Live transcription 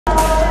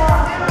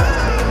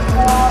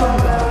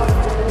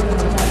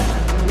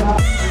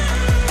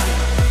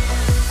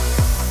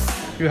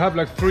You have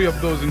like 3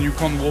 of those and you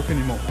can't walk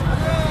anymore.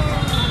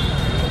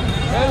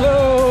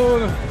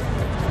 Hello!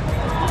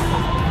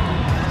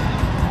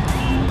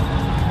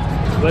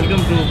 Welcome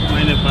to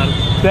my Nepal.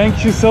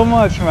 Thank you so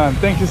much, man.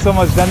 Thank you so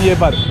much,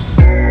 Dhanyavad.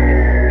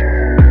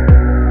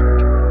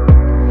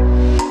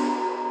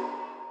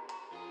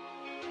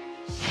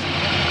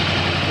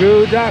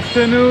 Good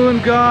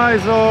afternoon,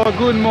 guys, or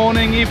good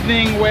morning,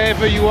 evening,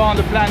 wherever you are on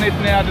the planet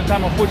now at the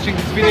time of watching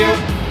this video.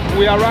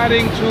 We are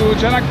riding to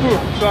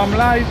Janakpur, so I'm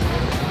live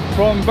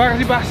from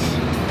Bardibas.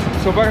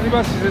 So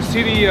Bardibas is a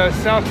city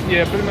south,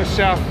 yeah, pretty much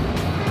south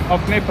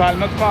of Nepal,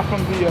 not far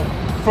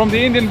from the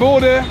Indian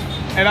border.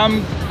 And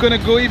I'm gonna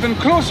go even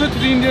closer to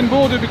the Indian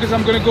border because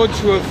I'm gonna go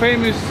to a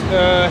famous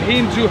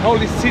Hindu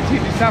holy city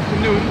this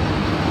afternoon.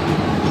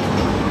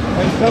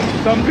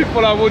 And some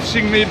people are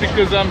watching me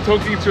because I'm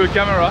talking to a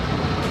camera.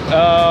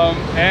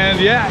 And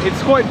yeah,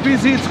 it's quite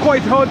busy, it's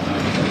quite hot.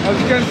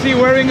 As you can see,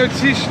 wearing a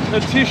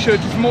t-shirt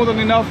is more than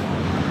enough.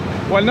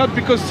 Well, not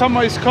because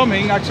summer is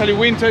coming, actually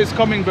winter is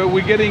coming, but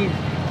we're getting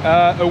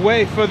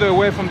further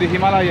away from the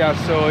Himalayas.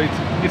 So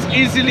it's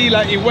easily,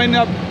 like, it went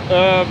up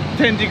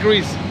 10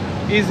 degrees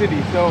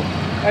easily. So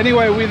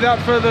anyway, without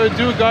further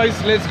ado,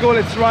 guys, let's go,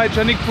 let's ride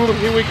Janakpur.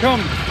 Here we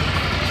come.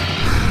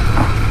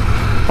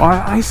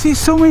 I see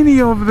so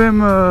many of them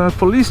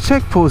police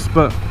checkposts,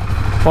 but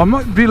I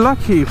might be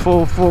lucky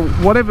for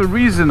whatever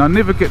reason. I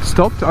never get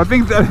stopped. I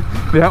think that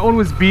they are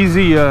always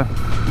busy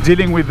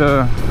dealing with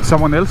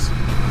someone else.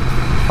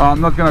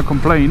 I'm not gonna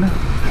complain.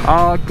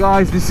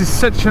 Guys, this is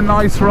such a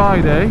nice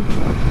ride, eh?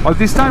 At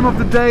this time of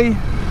the day,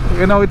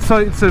 you know, it's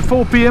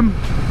 4 p.m.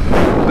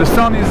 The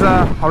sun is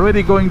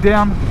already going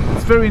down.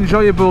 It's very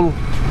enjoyable.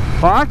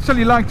 I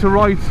actually like to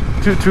ride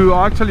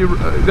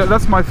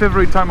that's my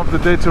favorite time of the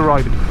day to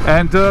ride.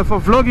 And for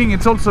vlogging,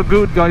 it's also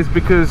good, guys,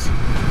 because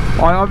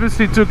I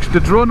obviously took the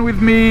drone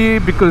with me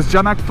because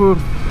Janakpur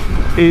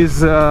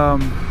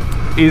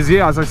is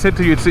yeah, as I said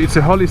to you, it's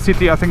a holy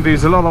city. I think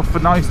there's a lot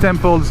of nice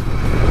temples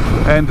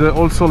and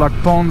also like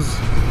ponds.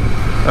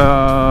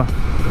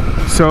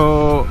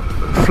 So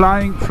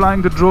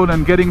flying the drone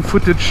and getting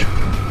footage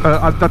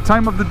at that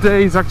time of the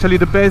day is actually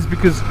the best,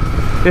 because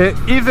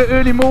either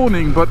early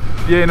morning, but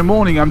yeah, in the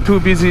morning I'm too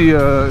busy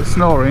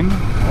snoring,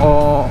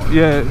 or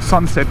yeah,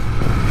 sunset.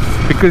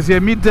 Because yeah,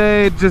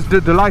 midday, just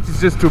the light is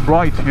just too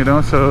bright, you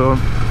know, so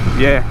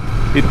yeah,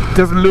 it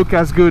doesn't look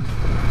as good.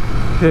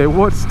 Yeah,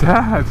 what's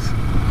that?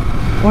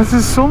 Why is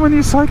there so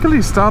many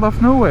cyclists out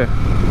of nowhere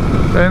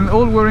and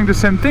all wearing the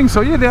same thing?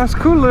 So yeah, they are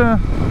school,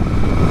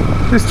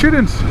 the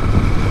students.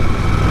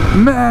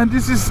 Man,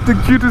 this is the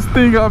cutest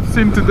thing I've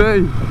seen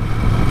today.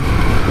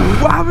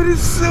 Wow,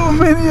 there's so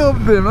many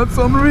of them, that's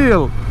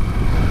unreal.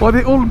 Are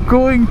they all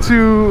going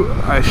to...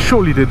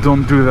 surely they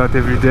don't do that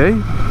every day.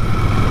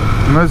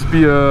 Must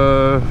be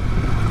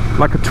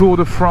like a Tour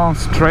de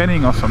France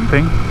training or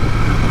something.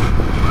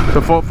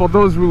 So for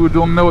those who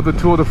don't know the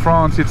Tour de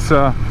France, it's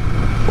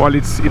well,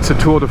 it's a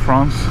Tour de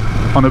France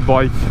on a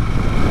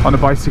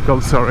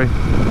bicycle, sorry,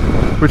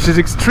 which is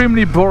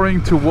extremely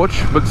boring to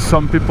watch, but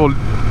some people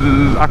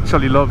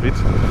actually love it.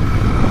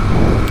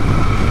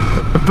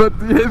 But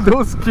yeah,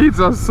 those kids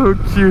are so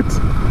cute,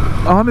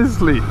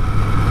 honestly.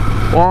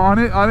 Well,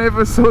 I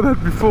never saw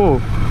that before.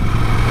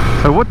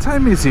 What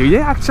time is it?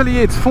 Yeah, actually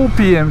it's 4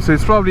 p.m, so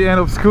it's probably end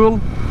of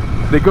school.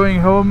 They're going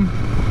home.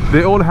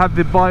 They all had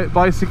the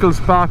bicycles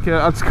parked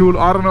at school.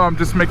 I don't know, I'm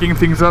just making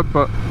things up,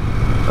 but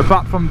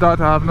apart from that,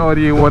 I have no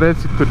idea what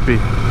else it could be.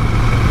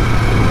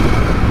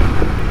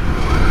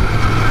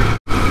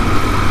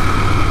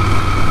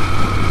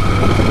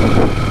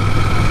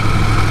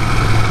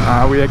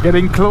 We are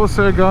getting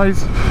closer,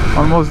 guys.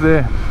 Almost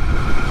there.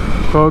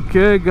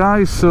 Okay,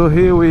 guys, so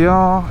here we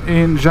are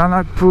in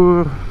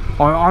Janakpur.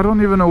 I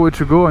don't even know where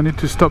to go. I need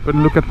to stop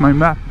and look at my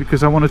map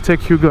because I want to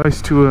take you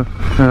guys to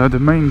the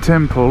main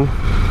temple.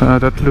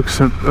 That looks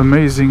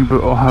amazing,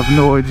 but I have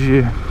no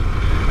idea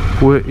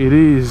where it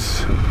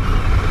is.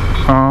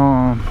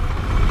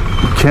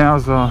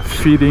 Cows are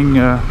feeding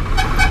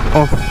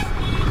off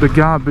the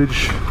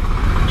garbage.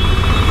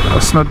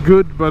 That's not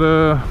good, but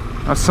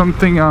that's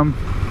something I'm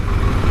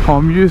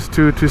used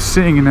to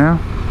seeing now.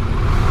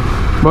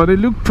 But they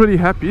look pretty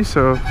happy,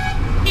 so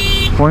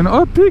why not?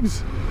 Oh,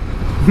 pigs!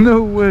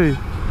 No way!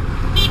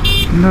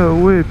 No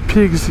way!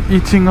 Pigs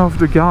eating off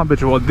the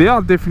garbage. Well, they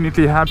are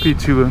definitely happy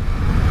to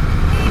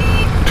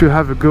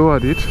have a go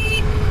at it.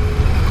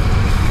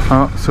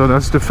 So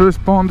that's the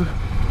first pond.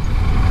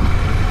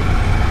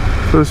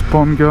 First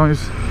pond,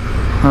 guys.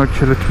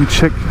 Okay, let me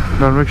check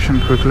direction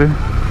quickly.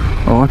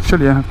 Oh,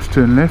 actually I have to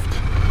turn left.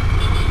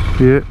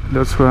 Yeah,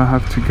 that's where I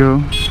have to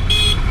go.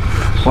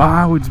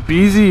 Wow, it's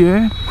busy,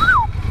 eh?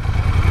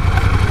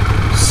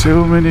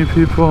 So many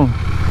people.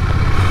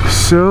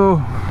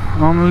 So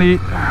only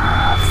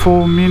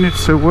 4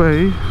 minutes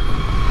away.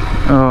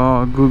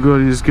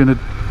 Google is gonna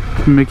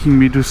making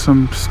me do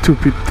some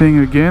stupid thing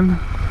again,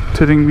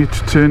 telling me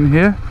to turn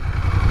here.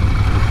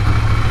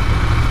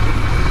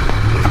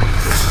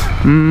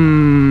 A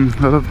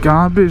lot of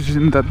garbage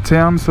in that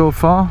town so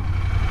far,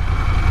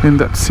 in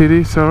that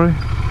city, sorry.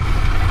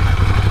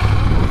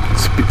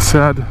 It's a bit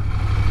sad.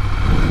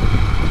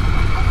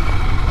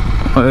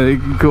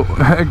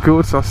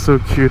 Goats are so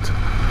cute.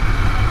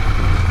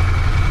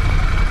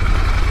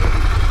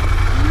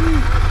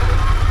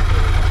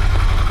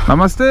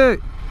 Namaste.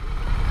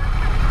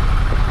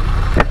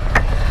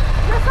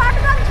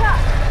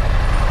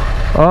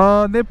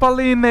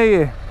 Nepali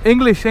nahi hai.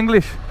 English.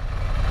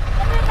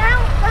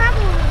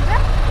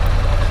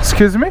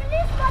 Excuse me?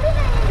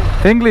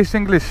 English.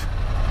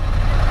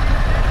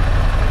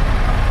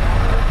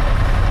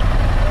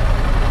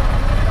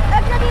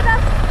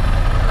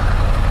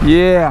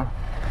 Yeah.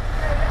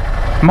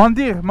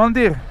 Mandir.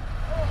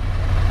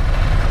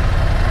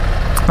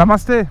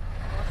 Namaste.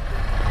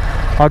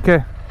 Okay.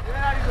 Where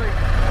are you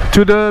going?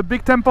 To the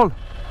big temple.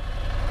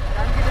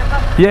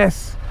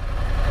 Yes.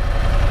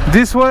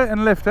 This way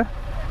and left, eh?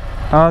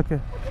 Okay.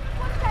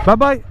 Bye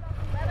bye.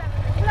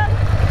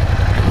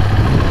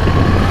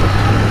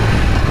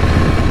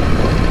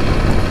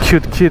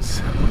 Cute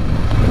kids.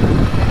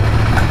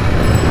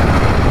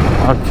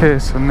 Okay,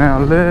 so now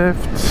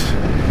left.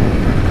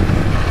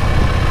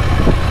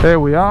 There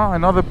we are,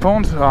 another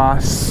pond.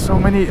 So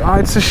many.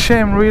 It's a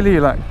shame, really.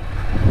 Like,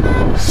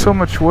 so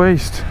much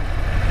waste.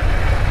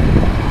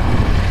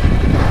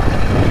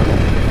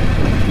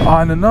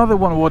 And another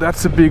one. Oh,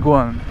 that's a big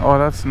one. Oh,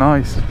 that's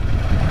nice.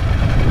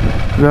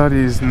 That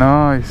is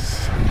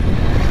nice.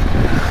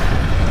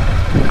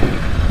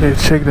 Yeah,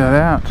 check that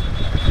out.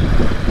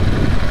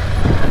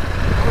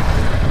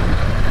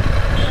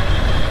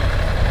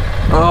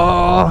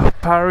 Oh,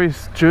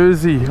 Paris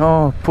jersey.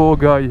 Oh, poor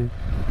guy.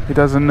 He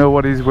doesn't know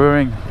what he's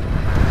wearing.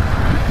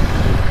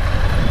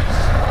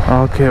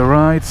 Okay,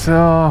 right.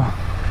 So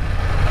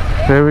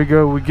there we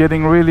go. We're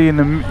getting really in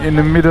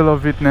the middle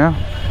of it now.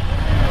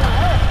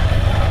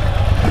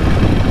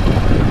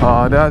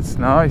 Oh, that's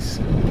nice.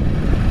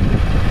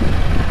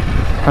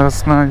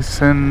 That's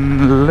nice.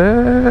 And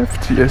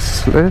left.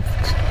 Yes,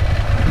 left.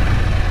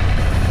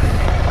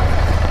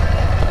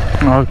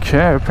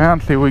 Okay,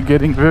 apparently we're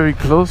getting very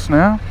close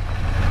now.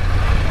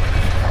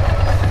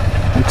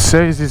 It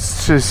says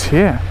it's just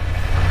here.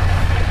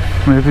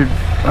 Maybe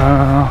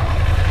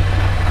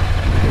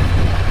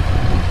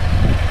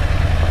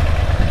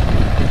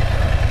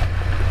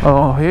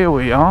oh, here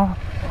we are.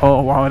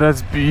 Oh wow,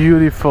 that's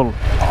beautiful.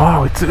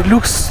 Wow, it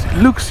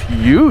looks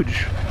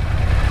huge,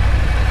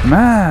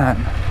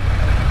 man.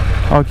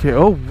 Okay.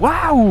 Oh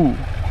wow.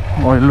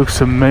 Oh, it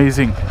looks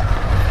amazing.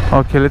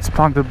 Okay, let's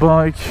park the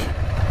bike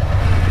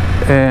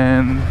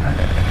and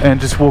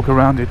just walk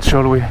around it,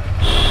 shall we?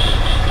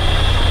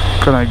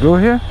 Can I go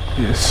here?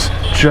 Yes,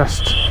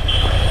 just.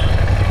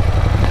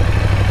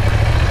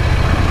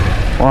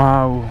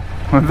 Wow,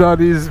 that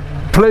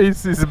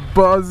place is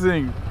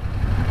buzzing.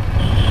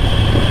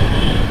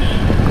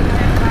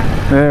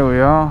 There we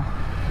are.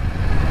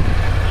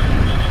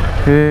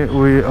 Here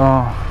we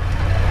are.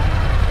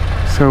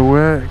 So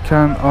where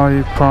can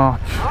I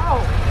park?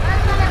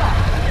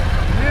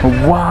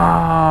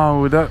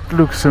 Wow, that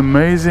looks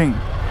amazing.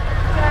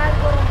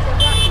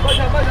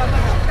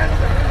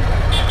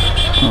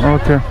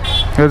 Okay,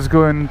 let's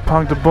go and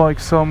park the bike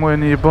somewhere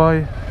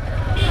nearby.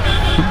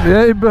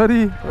 Hey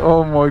buddy!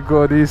 Oh my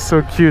god, he's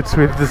so cute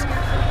with this,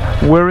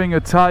 wearing a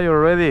tie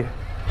already.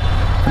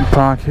 And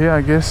park here,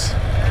 I guess.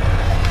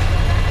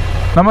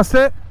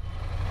 Namaste!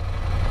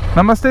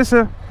 Namaste,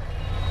 sir!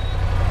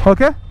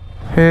 Okay?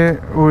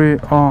 Here we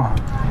are.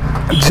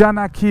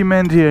 Janaki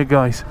Mandir,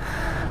 guys.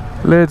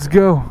 Let's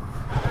go.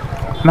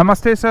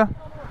 Namaste, sir.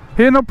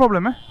 Here, no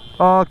problem, eh?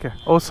 Oh, okay,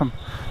 awesome.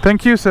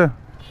 Thank you, sir.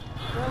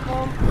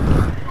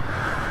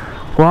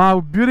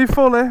 Wow,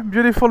 beautiful, eh?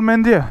 Beautiful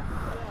Mandir.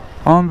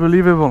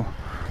 Unbelievable.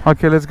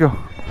 Okay, let's go.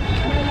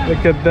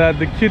 Look at that,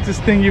 the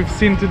cutest thing you've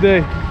seen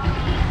today.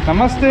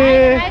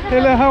 Namaste.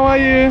 Hello, how are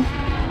you?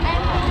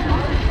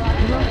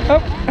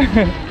 Oh.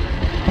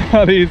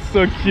 That is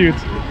so cute.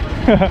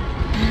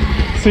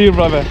 See you,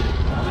 brother.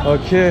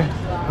 Okay.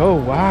 Oh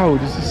wow,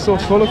 this is so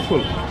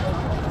colorful.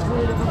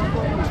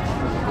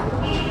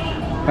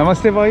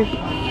 Namaste, bhai.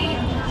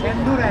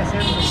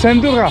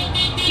 Sendura.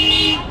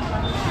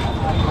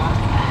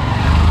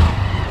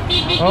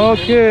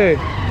 Okay.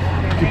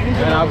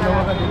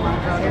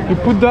 You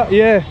put that,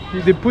 yeah.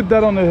 They put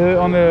that on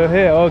the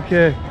hair.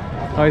 Okay,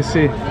 I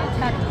see.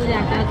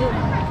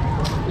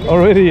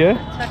 Already, yeah.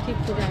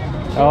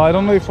 I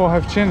don't know if I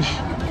have change.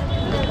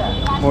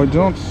 Or I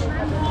don't.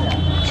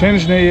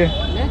 Change, nahi.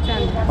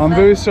 I'm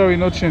very sorry,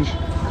 no change.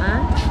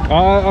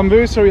 I'm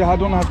very sorry, I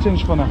don't have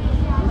change for now.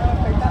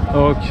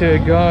 Okay,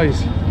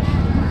 guys,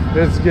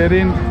 let's get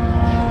in.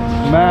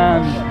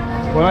 Man,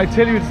 when I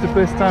tell you it's the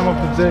best time of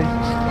the day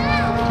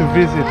to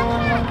visit.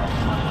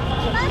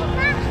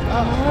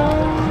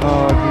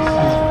 Oh, this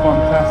is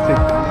fantastic.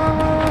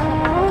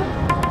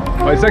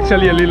 Oh, it's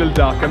actually a little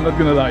dark, I'm not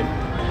gonna lie.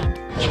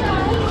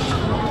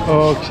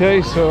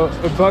 Okay, so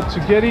about to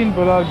get in,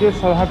 but I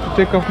guess I'll have to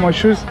take off my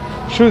shoes.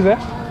 Shoes, eh?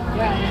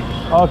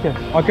 Yeah. Okay,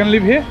 I can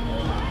live here?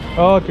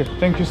 Okay,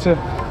 thank you, sir.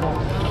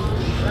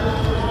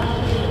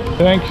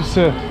 Thank you,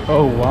 sir.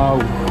 Oh, wow.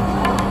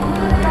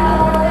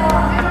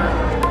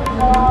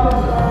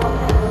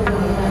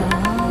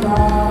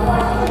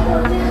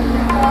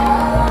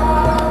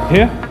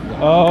 Here?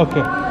 Oh,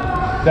 okay.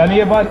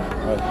 Daniya bud.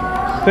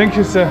 Thank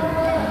you, sir.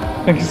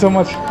 Thank you so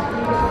much.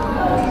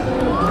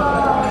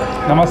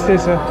 Namaste,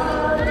 sir.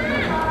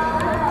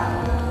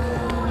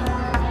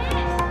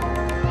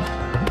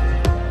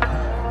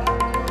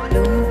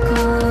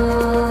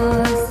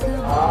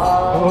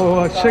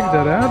 Oh, check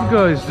that out,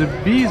 guys. The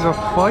bees are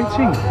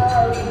fighting.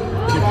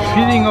 They're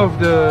feeding off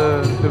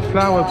the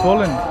flower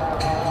pollen.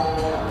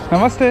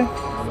 Namaste.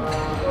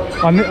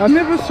 I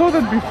never saw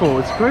that before.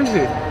 It's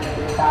crazy.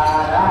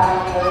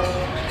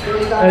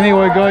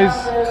 Anyway, guys,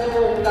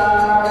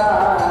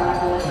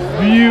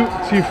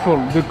 beautiful.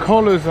 The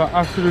colors are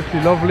absolutely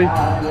lovely.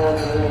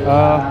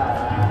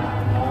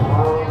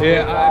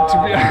 Yeah, to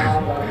be I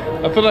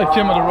thought I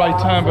came at the right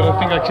time, but I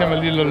think I came a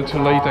little too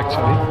late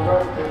actually.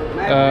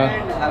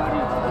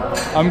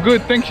 I'm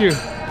good, thank you.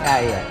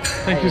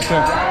 Thank you,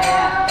 sir.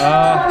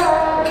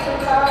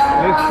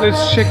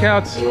 Let's check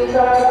out.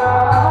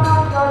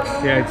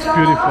 Yeah, it's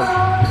beautiful.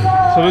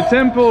 So the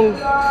temple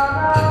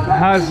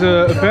has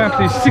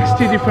apparently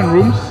 60 different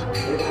rooms.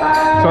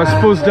 So I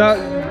suppose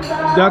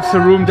that's a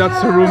room,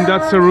 that's a room,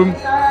 that's a room,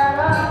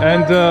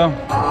 and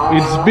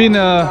it's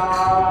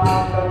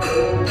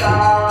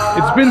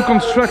been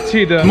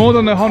constructed more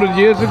than 100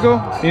 years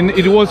ago.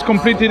 It was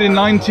completed in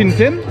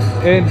 1910,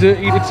 and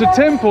it's a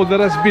temple that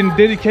has been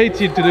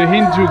dedicated to the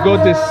Hindu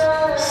goddess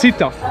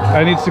Sita,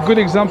 and it's a good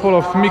example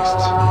of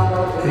mixed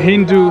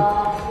Hindu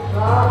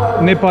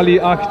Nepali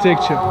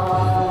architecture.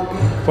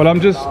 Well,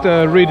 I'm just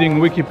reading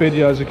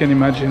Wikipedia, as you can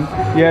imagine.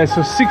 Yeah,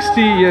 so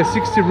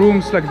 60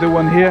 rooms like the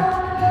one here.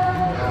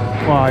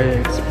 Wow, yeah,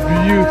 it's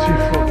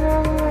beautiful.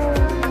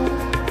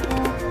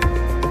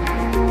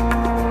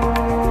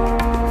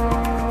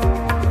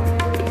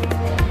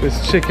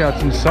 Let's check out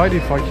inside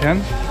if I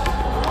can.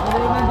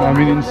 I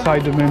mean,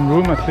 inside the main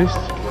room at least.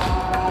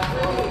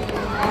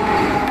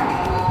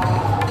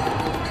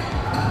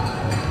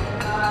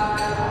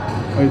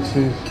 It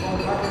says.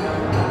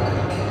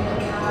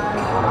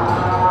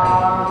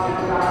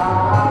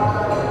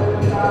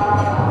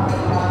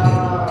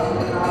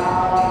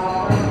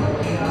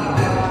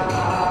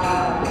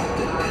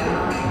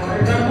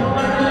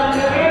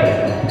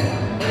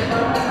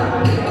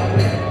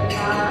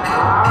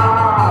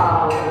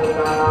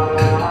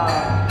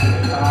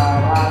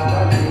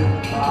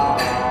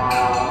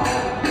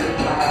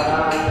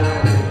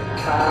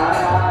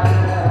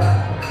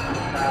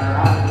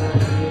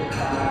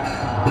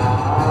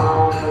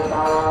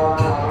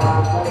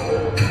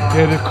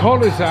 Yeah, the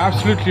colors are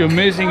absolutely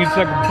amazing. It's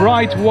like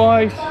bright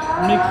white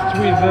mixed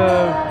with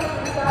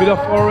a bit of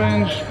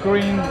orange,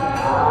 green.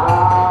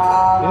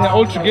 Yeah,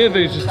 all together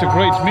it's just a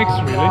great mix,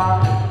 really.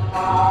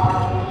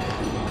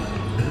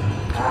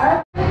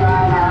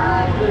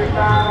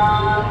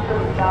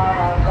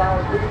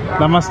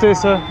 Namaste,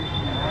 sir.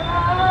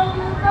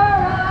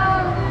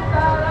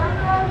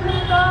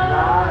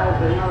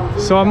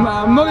 So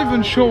I'm not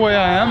even sure where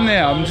I am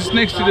now. I'm just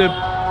next to the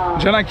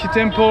Janaki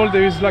temple.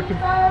 There is like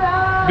a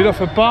bit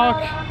of a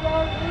park,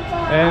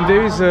 and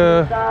there is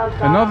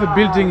another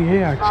building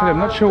here. Actually, I'm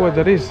not sure what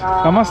that is.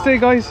 Namaste,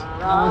 guys.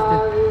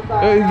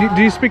 Namaste.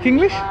 Do you speak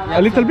English? Yes,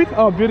 a little bit?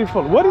 Oh,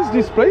 beautiful. What is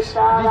this place? This is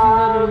a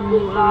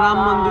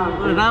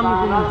Ram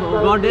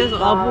Mandir, goddess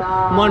of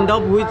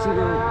Mandap, which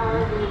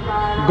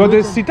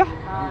goddess Sita?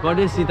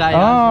 Goddess Sita.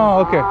 Ah,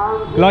 okay.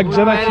 Like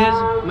Janaki.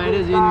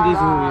 Marriage in this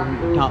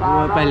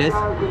palace.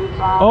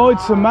 Oh,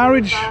 it's a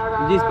marriage.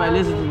 This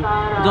palace is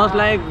just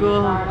like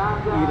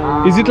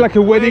is it like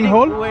a wedding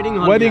hall?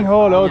 Wedding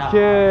hall.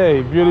 Okay,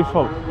 yeah.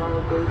 Beautiful.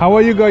 How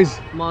are you guys?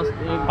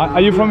 Are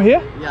you from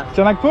here? Yes.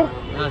 Janakpur?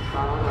 Yes.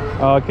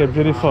 Okay,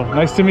 beautiful.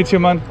 Nice to meet you,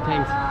 man.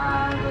 Thanks.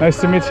 Nice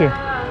to meet you.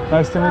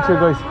 Nice to meet you,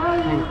 guys.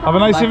 Thanks. Have a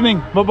nice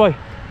evening. Bye-bye.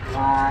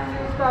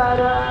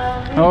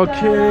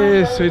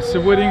 Okay, so it's a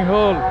wedding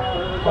hall.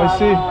 I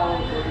see.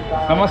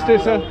 Namaste,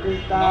 sir.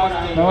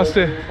 Namaste.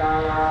 Namaste.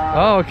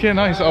 Oh, okay,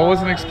 nice. I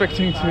wasn't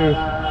expecting to.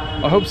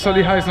 I hope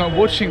Saliha is not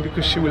watching,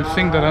 because she will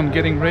think that I'm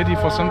getting ready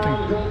for something.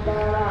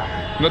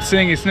 I'm not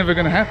saying it's never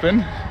going to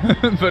happen,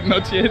 but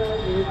not yet.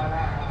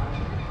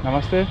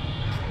 Namaste.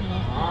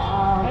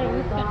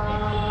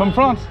 From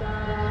France?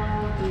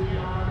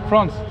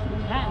 France?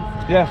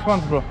 Yeah,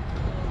 France, bro.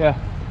 Yeah.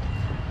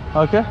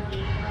 Okay.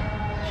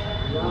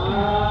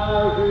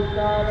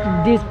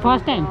 This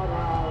first time?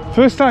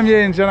 First time,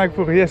 yeah, in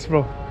Janakpur. Yes,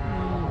 bro.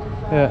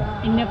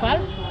 Yeah. In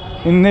Nepal?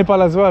 In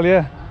Nepal as well,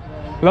 yeah.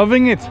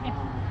 Loving it.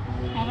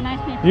 Have a nice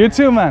day. You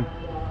too, man.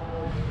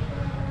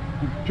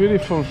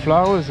 Beautiful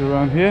flowers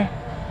around here.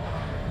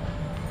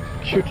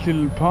 Cute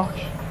little park.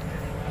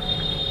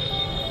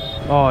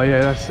 Oh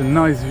yeah, that's a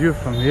nice view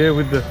from here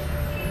with the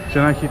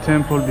Janaki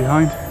temple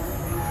behind.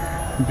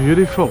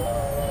 Beautiful.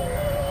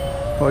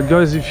 Well,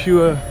 guys, if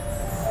you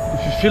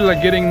feel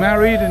like getting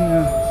married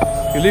and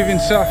you live in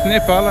South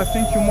Nepal, I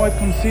think you might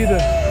consider.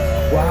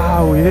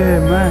 Wow, yeah,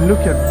 man,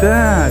 look at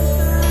that.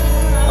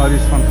 Oh, this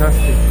is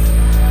fantastic.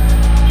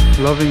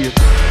 Loving it.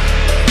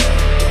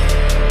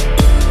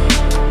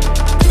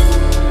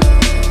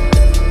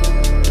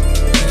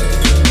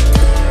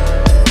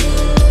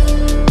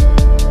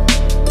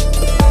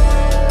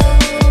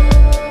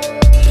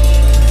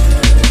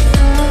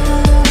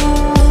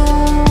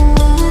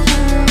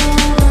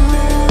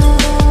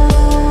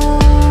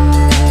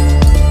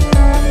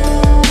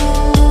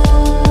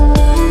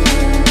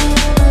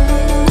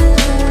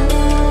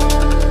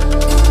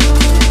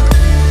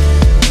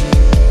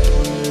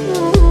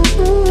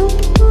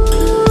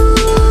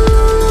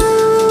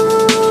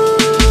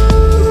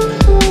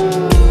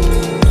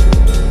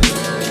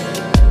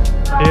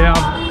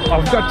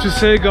 got to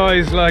say,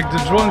 guys, like the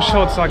drone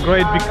shots are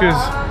great because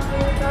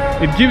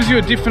it gives you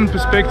a different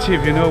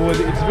perspective, you know.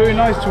 It's very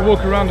nice to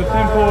walk around the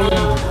temple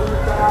and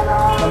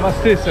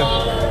namaste, sir.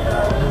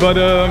 But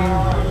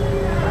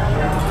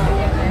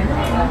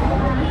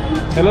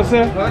hello,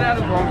 sir. Where are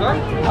you from, sir?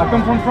 I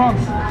come from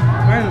France.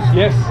 France?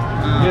 Yes.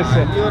 Yes,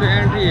 sir. Your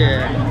entry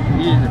is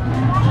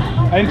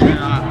Entry?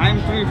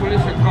 I'm free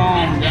police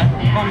come.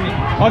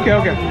 Okay,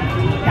 okay.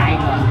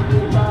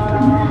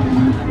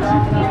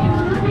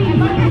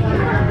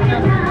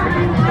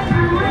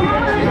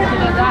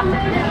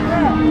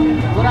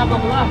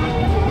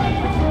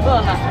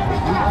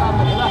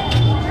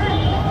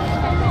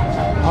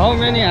 How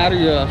many are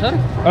you,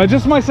 sir?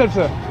 Just myself,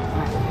 sir.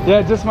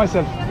 Yeah, just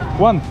myself.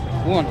 One.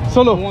 One.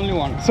 Solo. Only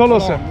one. Solo,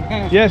 sir.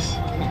 Yes.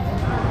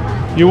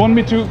 You want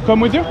me to come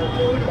with you?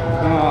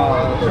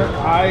 Sir,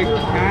 I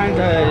can't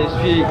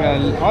speak.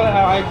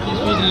 I speak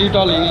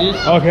little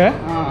English. Okay.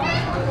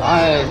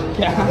 I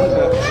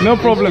can't. No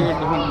problem.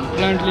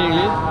 Fluently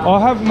English. I'll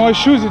have my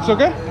shoes, it's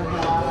okay?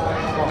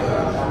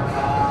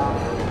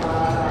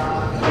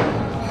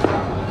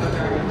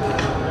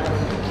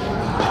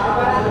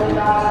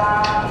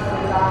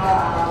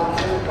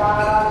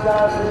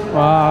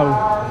 Wow.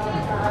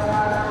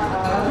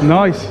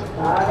 Nice.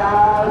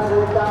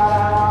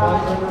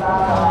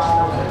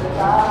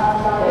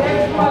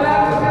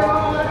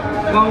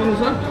 Come in,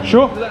 sir.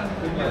 Sure.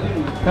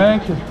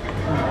 Thank you.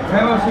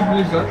 Have a seat,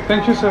 please, sir.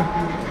 Thank you, sir.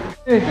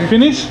 Hey,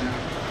 finish?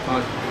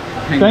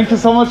 Thank you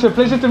so much. A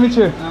pleasure to meet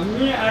you.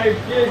 Me, I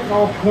take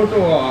a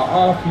photo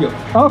of you.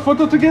 Oh,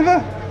 photo together?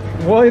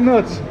 Why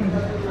not?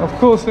 Of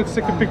course, let's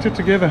take a picture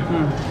together.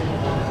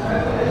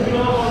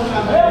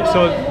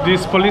 So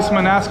this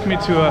policeman asked me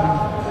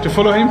to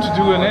follow him to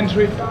do an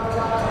entry,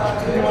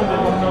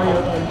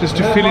 just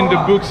to fill in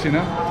the books, you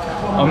know.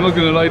 I'm not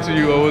gonna lie to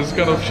you, I was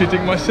kind of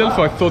shitting myself.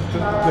 I thought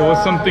that there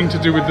was something to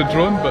do with the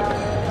drone, but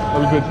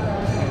all good.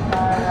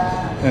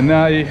 And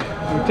now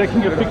we're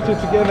taking a picture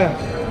together.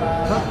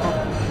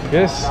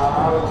 Yes.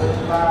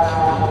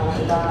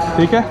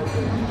 Take care.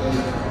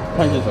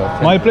 Thank you, sir.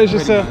 My pleasure,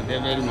 sir.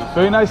 Very much.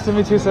 Very nice to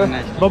meet you, sir.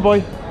 Nice.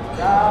 Bye-bye.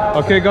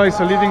 Okay, guys,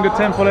 so leaving the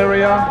temple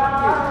area.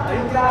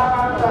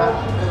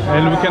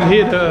 And we can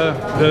hear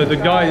the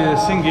guy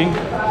singing.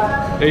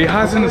 He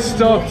hasn't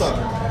stopped.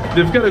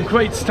 They've got a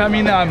great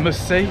stamina, I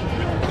must say.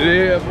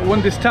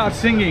 When they start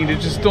singing, they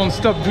just don't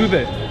stop, do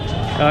they?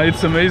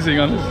 It's amazing,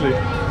 honestly.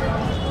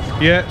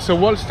 Yeah, so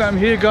whilst I'm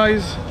here,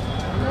 guys,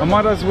 I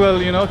might as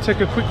well, you know,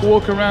 take a quick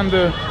walk around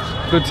the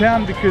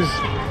town because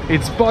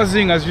it's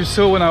buzzing, as you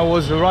saw when I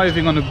was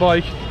arriving on a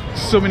bike.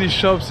 So many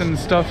shops and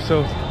stuff,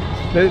 so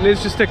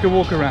let's just take a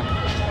walk around.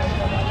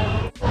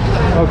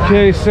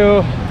 Okay,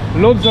 so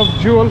loads of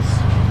jewels.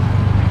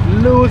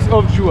 Loads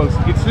of jewels.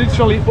 It's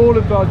literally all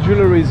about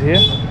jewelries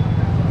here.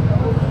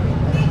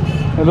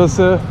 Hello,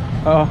 sir.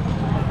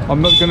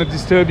 I'm not gonna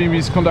disturb him.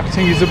 He's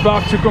conducting. He's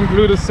about to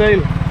conclude a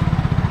sale.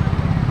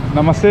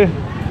 Namaste.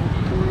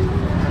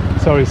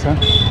 Sorry, sir.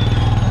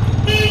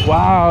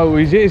 Wow,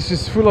 it's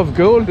just full of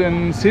gold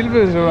and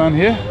silvers around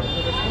here.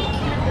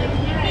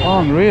 Oh,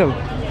 unreal.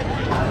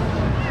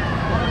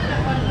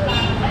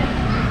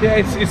 Yeah,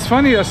 it's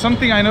funny. There's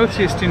something I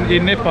noticed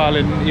in Nepal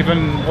and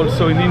even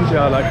also in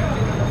India. Like,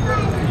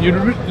 you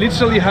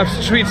literally have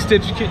streets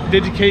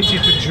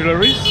dedicated to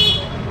jewelries.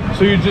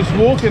 So you just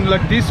walk in,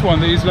 like this one,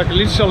 there is like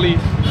literally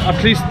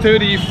at least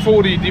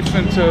 30-40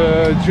 different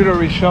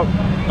jewelry shop.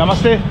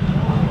 Namaste.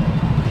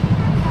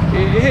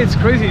 Yeah, it's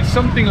crazy. It's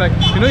something like,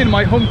 you know, in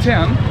my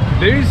hometown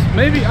there is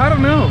maybe, I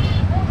don't know,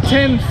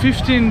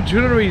 10-15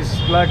 jewelries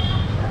like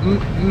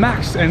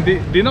max, and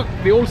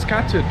they're all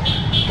scattered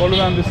all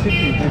around the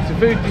city. It's a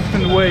very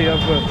different way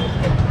of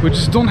we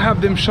just don't have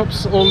them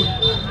shops all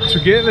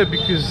together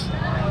because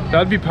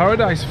that'd be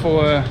paradise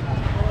for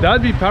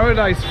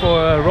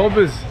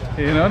robbers.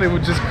 You know, they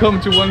would just come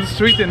to one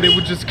street and they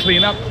would just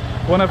clean up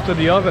one after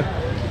the other.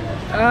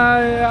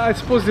 I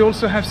suppose they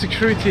also have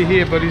security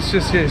here, but it's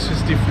just, yeah, it's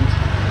just different.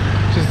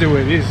 It's just the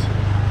way it is.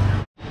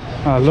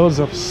 Loads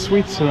of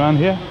sweets around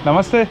here.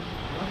 Namaste.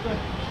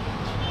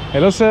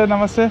 Hello, sir.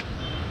 Namaste.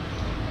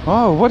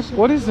 Oh,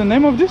 what is the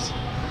name of this?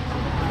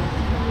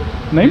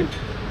 Name?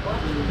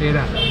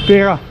 Pera.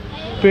 Pera.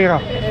 Pera.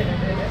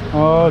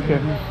 Oh, okay.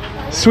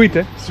 Sweet,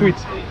 eh? Sweet.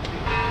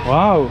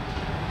 Wow.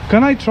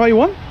 Can I try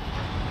one?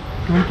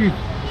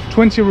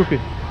 20 rupee.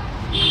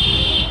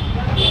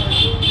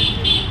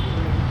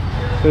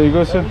 There you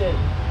go, sir.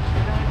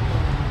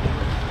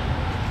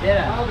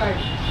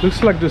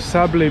 Looks like the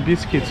Sable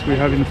biscuits we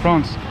have in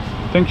France.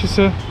 Thank you,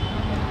 sir.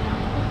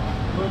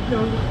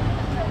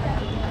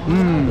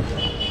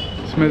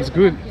 Smells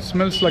good. It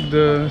smells like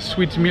the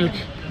sweet milk.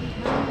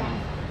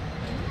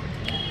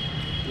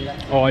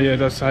 Oh yeah,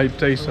 that's how it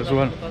tastes as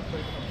well.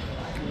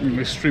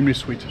 Extremely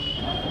sweet.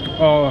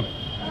 Oh,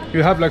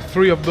 you have like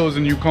 3 of those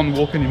and you can't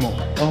walk anymore.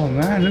 Oh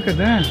man, look at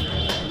that.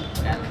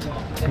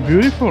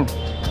 Beautiful.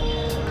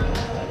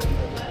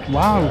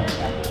 Wow.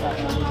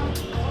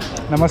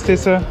 Namaste,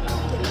 sir.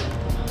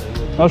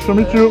 Nice to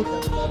meet you.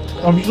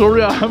 I'm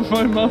sorry, I have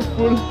my mouth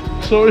full.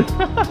 Sorry.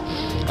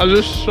 I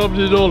just shoved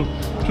it all.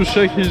 to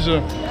shake his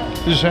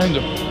hand.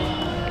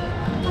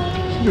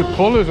 The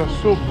colors are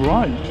so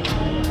bright.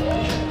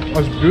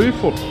 It's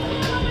beautiful.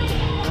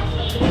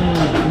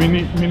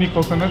 Mini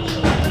coconut.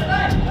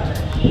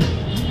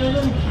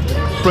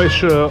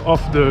 Fresh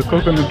off the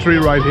coconut tree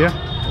right here.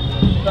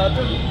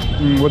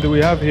 What do we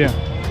have here?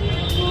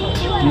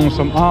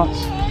 Some art.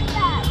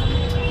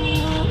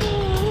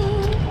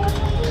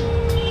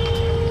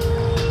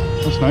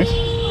 That's nice.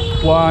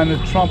 Wow, and a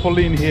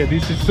trampoline here.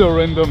 This is so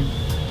random.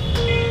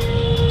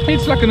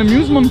 It's like an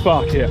amusement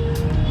park here.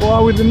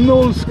 Wow, with an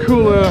old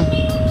school.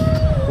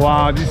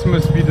 Wow, this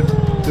must be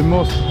the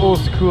most old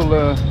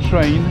school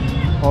train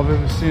I've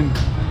ever seen.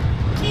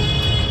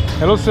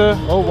 Hello, sir.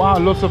 Oh wow,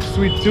 lots of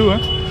sweet too, huh?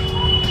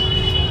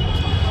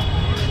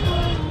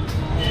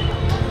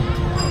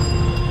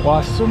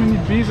 Wow, so many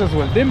bees as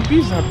well. Them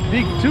bees are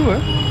big too, huh?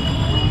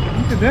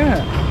 Look at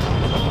that.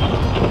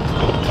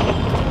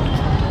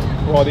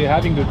 Wow, they're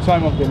having the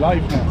time of their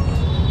life now.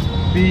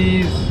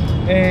 Bees,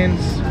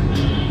 ants,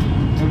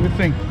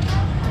 everything.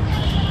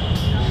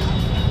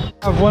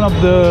 I have one of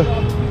the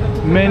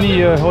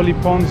many holy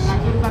ponds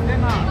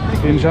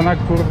in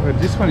Janakpur.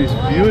 This one is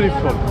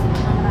beautiful.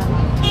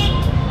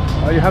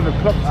 You have a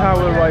clock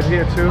tower right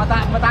here too.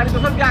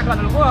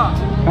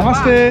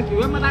 Namaste.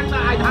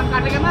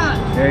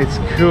 Yeah, it's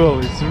cool.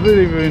 It's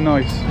really, really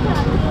nice.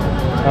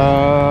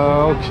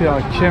 Okay,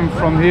 I came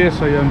from here,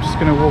 so I'm just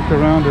gonna walk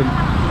around and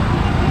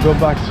go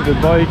back to the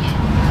bike.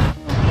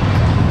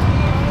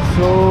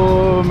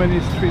 So many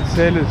street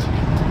sellers,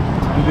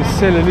 and they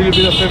sell a little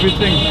bit of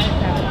everything.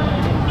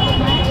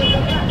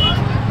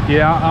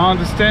 Yeah, I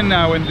understand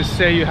now when they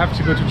say you have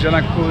to go to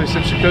Janakpur. It's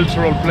such a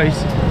cultural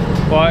place.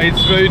 Well,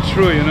 it's very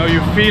true. You know,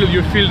 you feel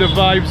the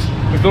vibes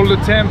with all the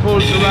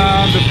temples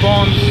around, the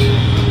ponds,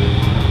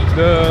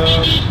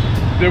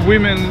 the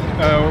women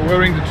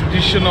wearing the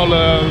traditional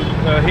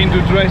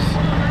Hindu dress.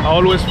 I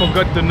always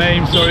forgot the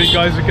name. Sorry,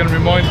 guys, you can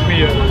remind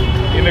me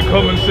in the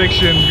comment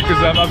section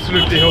because I'm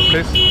absolutely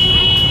hopeless.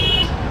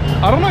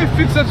 I don't know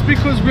if that's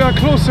because we are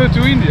closer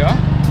to India.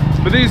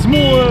 But there is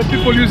more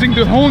people using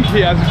the honk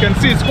here. As you can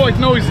see, it's quite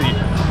noisy.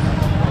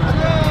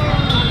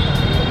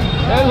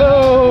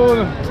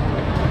 Hello!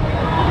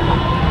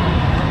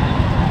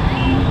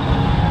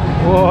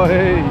 Whoa,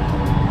 hey!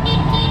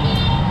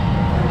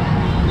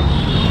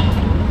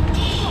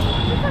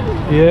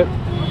 Yep,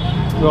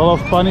 a lot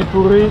of pani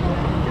puri,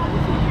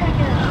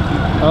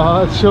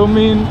 chow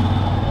mein,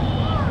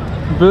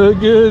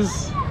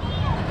 burgers.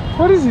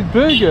 What is it,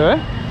 burger? Eh?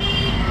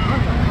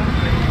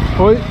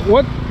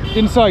 What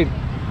inside?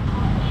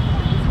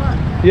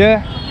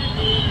 Yeah.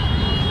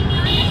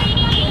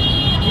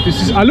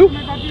 This is aloo?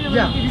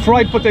 Yeah.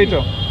 Fried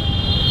potato.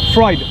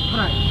 Fried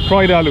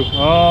aloo.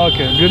 Oh,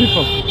 okay,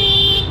 beautiful.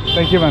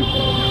 Thank you, man.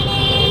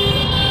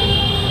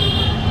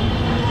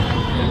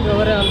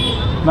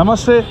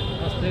 Namaste.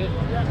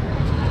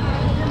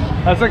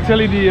 That's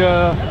actually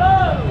the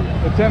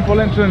temple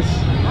entrance.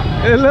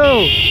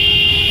 Hello.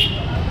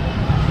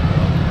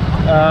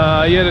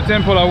 Yeah, the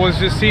temple I was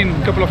just seeing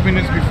a couple of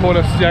minutes before.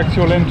 That's the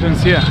actual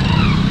entrance here.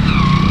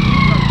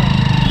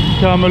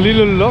 I'm a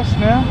little lost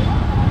now.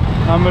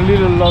 I'm a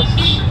little lost.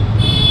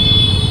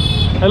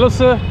 Hello,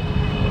 sir.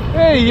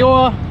 Hey,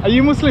 are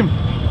you Muslim?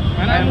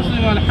 I'm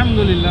Muslim,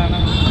 alhamdulillah.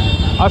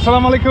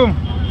 Assalamu alaikum.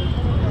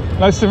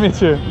 Nice to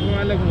meet you.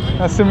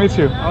 Nice to meet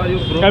you. How are you,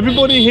 bro?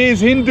 Everybody here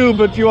is Hindu,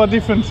 but you are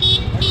different.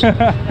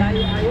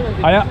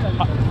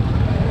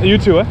 You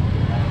too, eh?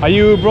 Are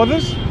you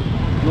brothers?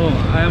 No,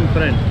 I am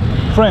friend.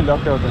 Friend,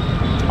 okay.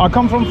 I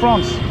come from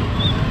France.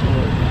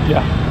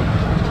 Yeah.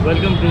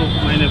 Welcome to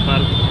my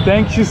Nepal.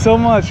 Thank you so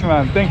much,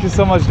 man. Thank you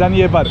so much,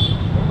 Nepal.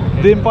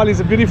 Nepal is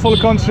a beautiful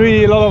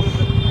country, a lot of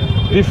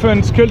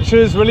different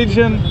cultures,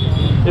 religion.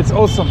 It's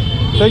awesome.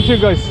 Thank you,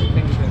 guys.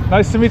 Thank you, sir.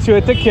 Nice to meet you.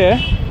 Take care.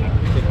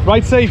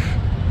 Ride safe.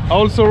 I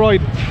also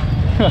ride.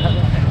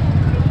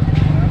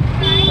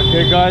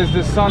 Okay, guys,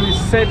 the sun is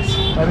set,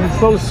 and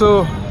it's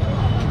also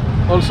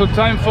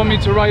time for me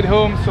to ride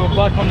home. So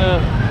back on the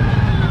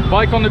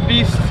bike on the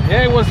beast.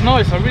 Yeah, it was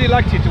nice. I really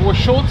liked it. It was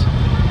short,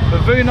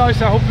 but very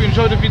nice. I hope you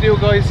enjoyed the video,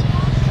 guys.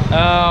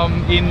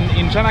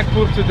 In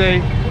Janakpur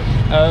today.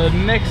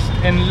 Next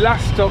and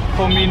last stop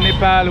for me in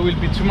Nepal will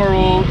be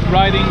tomorrow,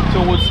 riding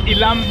towards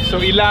Ilam. So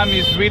Ilam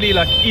is really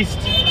like east.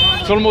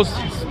 It's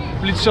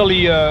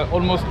literally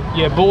almost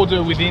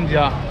border with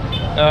India.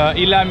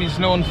 Ilam is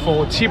known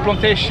for tea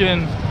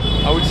plantation.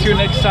 I will see you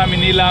next time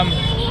in Ilam.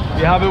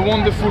 You have a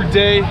wonderful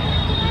day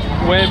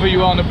wherever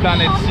you are on the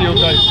planet. See you,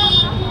 guys.